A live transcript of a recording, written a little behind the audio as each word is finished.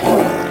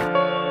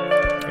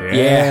KuK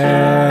TuT.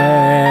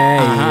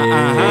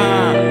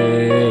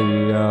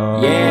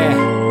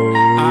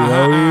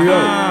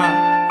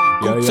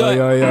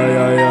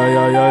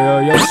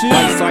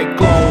 White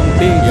Cyclone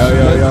D.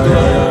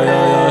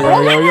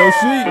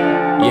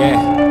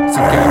 ENT.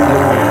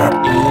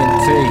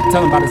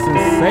 Tell 'em about the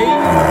sensation.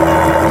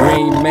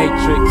 Green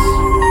Matrix.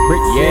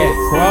 Brick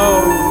Pro.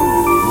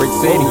 Brick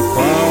City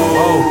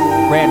Pro.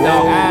 Red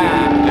Dog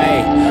Eye.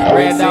 Hey.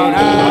 Red Dog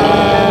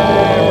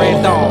Eye. Red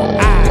Dog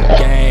Eye. The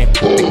game.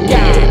 The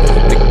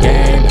game. The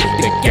game.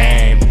 The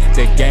game.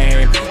 The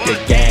game. The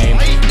game.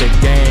 The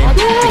game.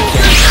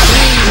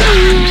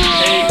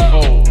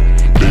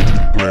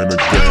 Playing the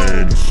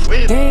games.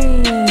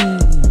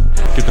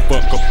 Get the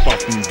fuck up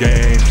off them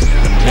games.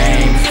 Them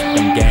games.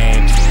 Them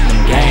games. Them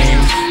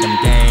games. Them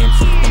games.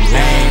 Them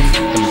lames.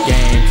 Them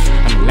games.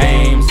 Them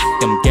lames.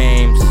 Them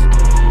games.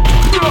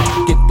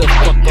 Get the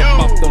fuck up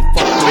off them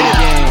fucking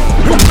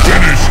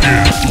games.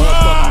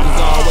 Motherfuckers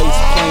always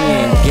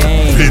playing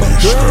games.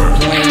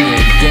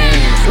 Playing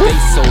games. They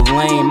so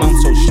lame. I'm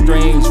so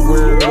strange.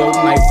 Weirdo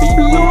like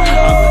B-Boo.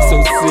 I'm so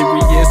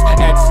serious.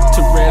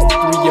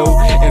 Extraterrestrial.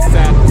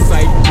 Inside the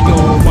psycho.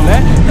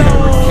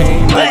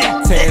 Hurricane like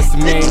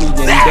Tasmanian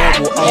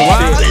devil. Oh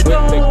shit.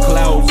 With the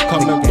clouds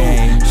coming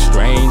through.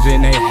 Strange in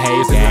they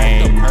haze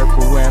like the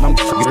purple and I'm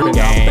tripping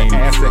off the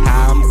acid.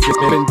 How I'm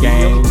sipping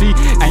games.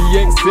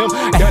 DXM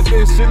got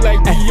this shit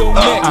like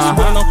DOMX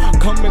when I'm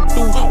coming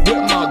through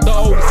with my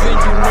dogs and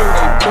you know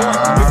they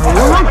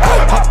bark.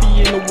 I be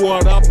in the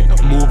water, I be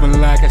moving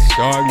like a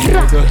shark,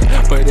 nigga.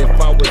 But if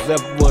I was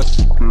ever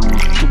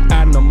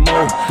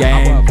animal, I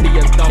would be a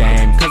dog,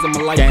 cause I'm a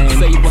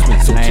lifesaver.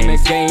 Switching the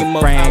game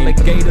of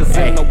alligators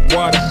in the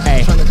water,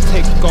 trying to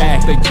take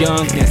off the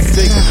young and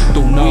sick. The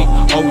weak,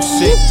 oh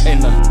shit, in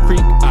the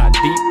creek I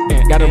deep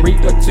and gotta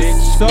read the tick.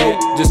 So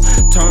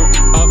just turn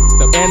up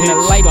the pitch and the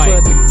light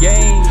of the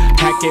game.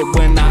 Hack it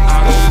when I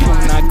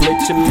auto-tune, I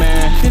glitch it,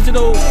 man.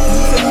 Digital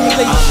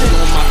simulation.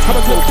 How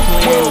about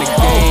playing the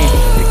game?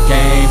 The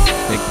game,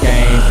 the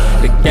game,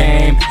 the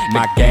game,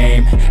 my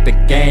game, the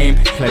game.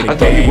 Play the game. I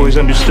thought you boys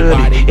understood.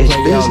 It's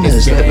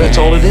business. That's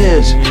all it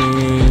is.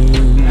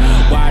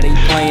 Why they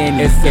playing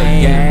this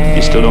game?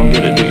 You still don't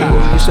get it, do you?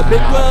 It's a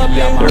big club.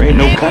 There ain't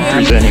no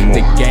countries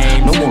anymore.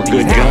 No more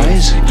good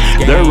guys.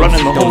 They're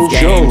running the whole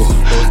show.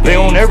 They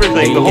own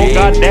everything, the whole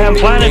goddamn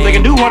planet. They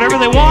can do whatever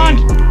they want.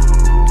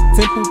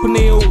 Temple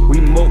Panel,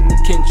 remote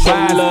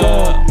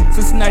controller.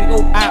 Cincinnati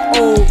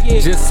OIO,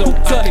 just so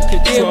I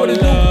can control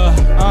her.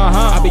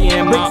 I be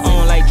in my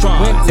own like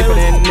Trump,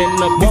 dipping in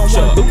the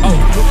future.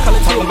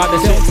 Talking about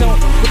the shit,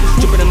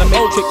 dripping in the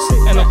matrix,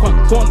 and I'm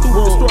going through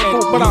the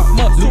struggle, but I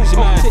must lose your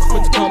mind.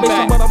 But you come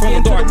back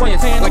from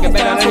darkness, like a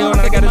bat out of hell,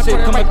 and I got a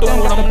shit coming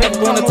through. I'm never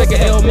gonna take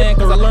a L, man,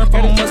 cause I learned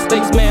from my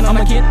mistakes, man.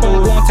 I'ma get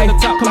through, going to the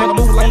top, coming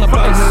through like a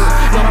vice.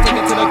 I'ma take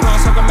it to the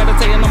cross, I'm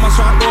meditating on my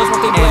sharp doors, what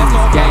they blast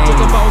off.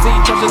 Drinking balls,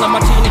 eat churches on my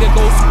cheek, nigga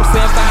go Super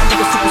Saiyan style,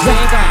 nigga Super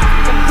Saiyan style.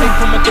 They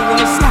coming through in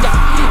the sky,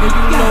 and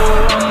you know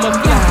I'm a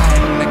fly.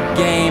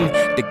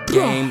 The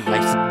game,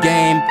 life's a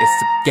game, it's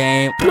a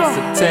game, it's a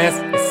test,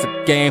 it's a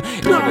game,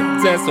 is it a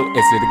test or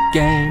is it a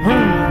game?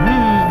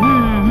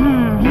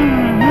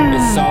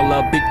 It's all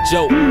a big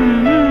joke.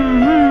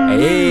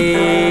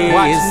 Hey,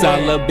 it's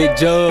all a big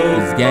joke.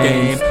 This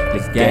game, the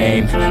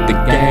game, they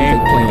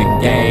playing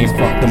games,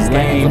 fuck them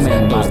games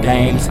and those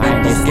games,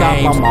 those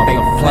games, they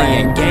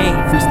playing games.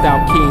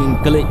 Freestyle King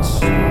Glitch.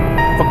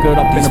 Fuck it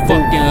up in the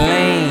fucking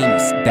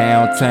lanes.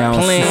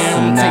 Downtown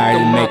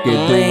Cincinnati, make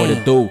it do what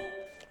it do.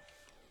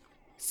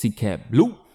 KuK Blue.